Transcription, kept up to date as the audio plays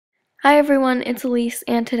Hi everyone, it's Elise,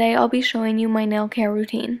 and today I'll be showing you my nail care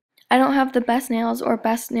routine. I don't have the best nails or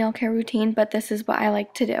best nail care routine, but this is what I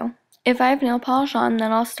like to do. If I have nail polish on,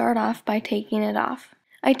 then I'll start off by taking it off.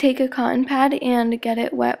 I take a cotton pad and get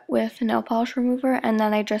it wet with nail polish remover, and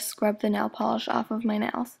then I just scrub the nail polish off of my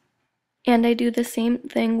nails. And I do the same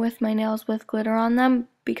thing with my nails with glitter on them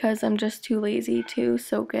because I'm just too lazy to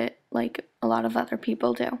soak it like a lot of other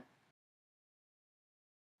people do.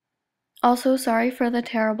 Also, sorry for the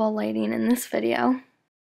terrible lighting in this video.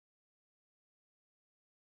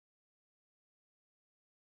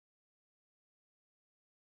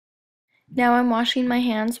 Now I'm washing my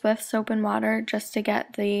hands with soap and water just to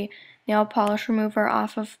get the nail polish remover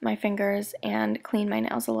off of my fingers and clean my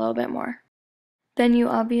nails a little bit more. Then you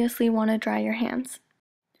obviously want to dry your hands.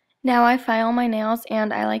 Now I file my nails,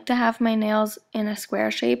 and I like to have my nails in a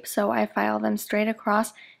square shape, so I file them straight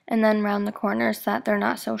across and then round the corners so that they're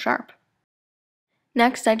not so sharp.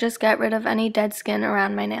 Next, I just get rid of any dead skin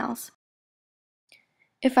around my nails.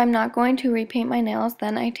 If I'm not going to repaint my nails,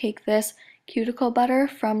 then I take this cuticle butter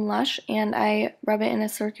from Lush and I rub it in a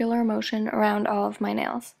circular motion around all of my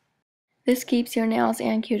nails. This keeps your nails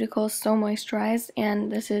and cuticles so moisturized,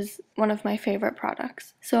 and this is one of my favorite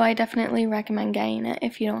products. So I definitely recommend getting it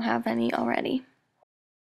if you don't have any already.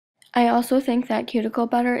 I also think that cuticle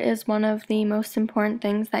butter is one of the most important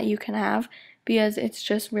things that you can have because it's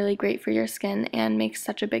just really great for your skin and makes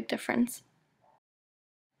such a big difference.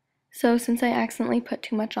 So since I accidentally put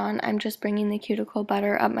too much on, I'm just bringing the cuticle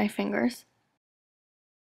butter up my fingers.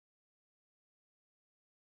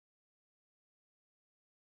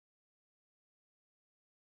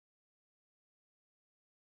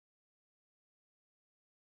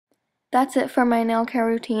 That's it for my nail care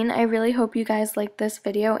routine. I really hope you guys liked this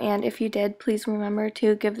video, and if you did, please remember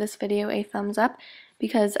to give this video a thumbs up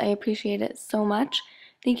because I appreciate it so much.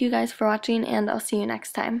 Thank you guys for watching, and I'll see you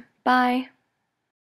next time. Bye!